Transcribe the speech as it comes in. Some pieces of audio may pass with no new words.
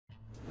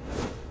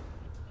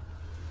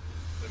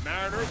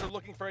Mariners are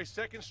looking for a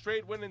second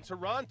straight win in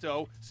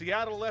Toronto.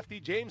 Seattle lefty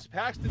James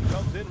Paxton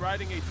comes in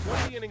riding a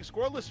 20-inning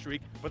scoreless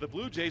streak, but the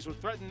Blue Jays would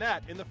threaten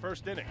that in the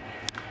first inning.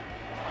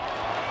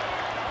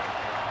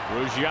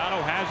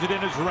 Ruggiano has it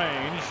in his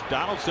range.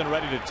 Donaldson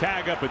ready to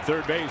tag up at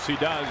third base. He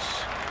does.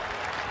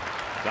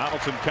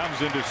 Donaldson comes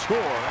in to score,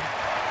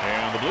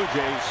 and the Blue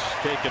Jays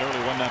take an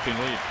early 1-0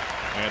 lead.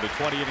 And the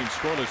 20-inning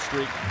scoreless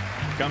streak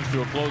comes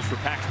to a close for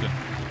Paxton.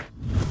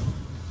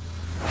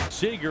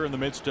 Seager in the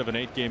midst of an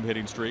 8-game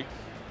hitting streak,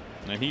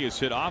 and he has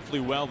hit awfully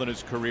well in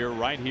his career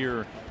right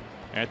here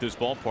at this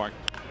ballpark.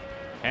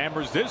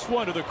 Hammers this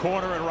one to the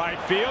corner in right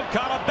field.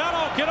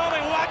 Colabello can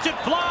only watch it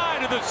fly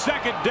to the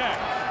second deck.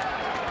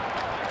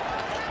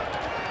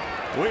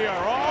 We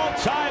are all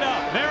tied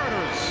up.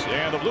 Mariners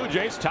and the Blue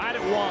Jays tied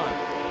at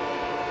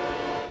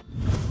 1.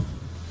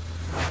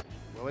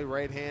 Willie,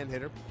 right-hand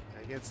hitter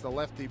against the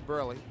lefty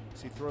Burley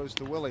as he throws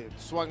to Willie.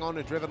 Swung on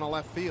and driven to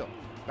left field.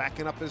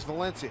 Backing up is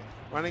Valencia.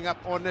 Running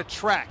up on the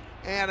track.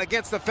 And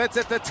against the fence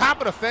at the top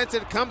of the fence.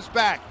 It comes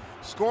back.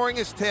 Scoring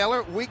is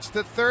Taylor. Weeks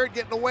to third,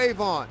 getting a wave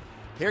on.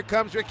 Here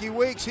comes Ricky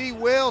Weeks. He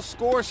will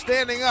score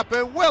standing up.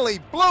 And Willie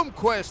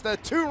Bloomquist, a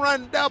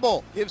 2-run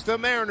double, gives the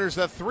Mariners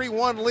a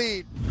 3-1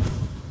 lead.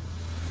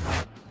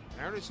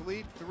 Mariners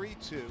lead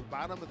 3-2.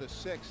 Bottom of the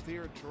 6th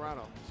here in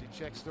Toronto as he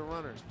checks the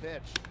runners.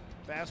 Pitch.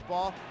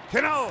 Fastball.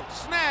 Cano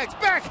snags.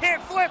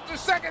 Backhand flip to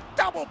second.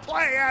 Double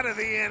play out of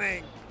the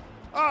inning.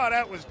 Oh,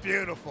 that was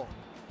beautiful.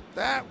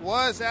 That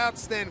was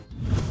outstanding.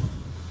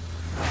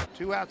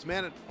 2 outs,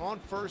 man, on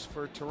first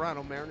for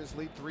Toronto. Mariners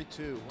lead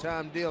 3-2.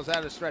 Tom deals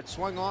out of stretch.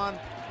 Swung on.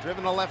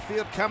 Driven to left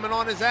field. Coming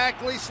on is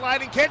Ackley.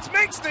 Sliding catch.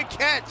 Makes the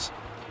catch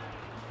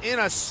in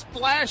a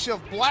splash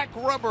of black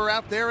rubber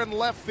out there in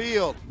left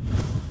field.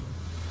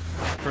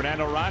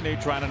 Fernando Rodney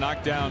trying to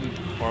knock down,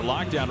 or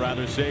lock down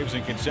rather, saves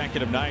in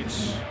consecutive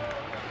nights.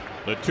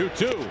 The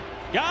 2-2.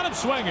 Got him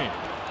swinging.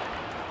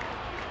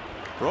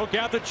 Broke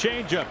out the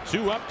changeup.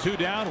 2 up, 2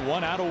 down,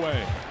 1 out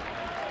away.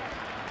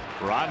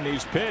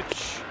 Rodney's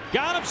pitch.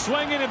 Got him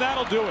swinging, and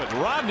that'll do it.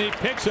 Rodney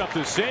picks up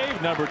the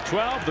save, number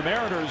 12. The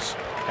Mariners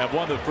have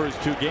won the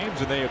first 2 games,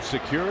 and they have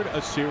secured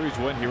a series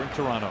win here in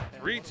Toronto.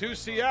 3-2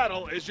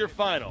 Seattle is your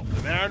final.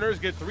 The Mariners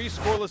get 3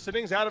 scoreless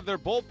innings out of their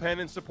bullpen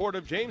in support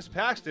of James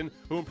Paxton,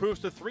 who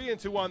improves to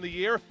 3-2 on the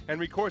year and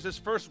records his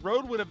first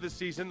road win of the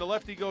season. The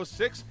lefty goes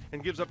 6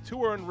 and gives up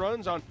 2 earned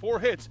runs on 4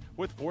 hits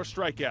with 4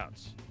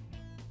 strikeouts.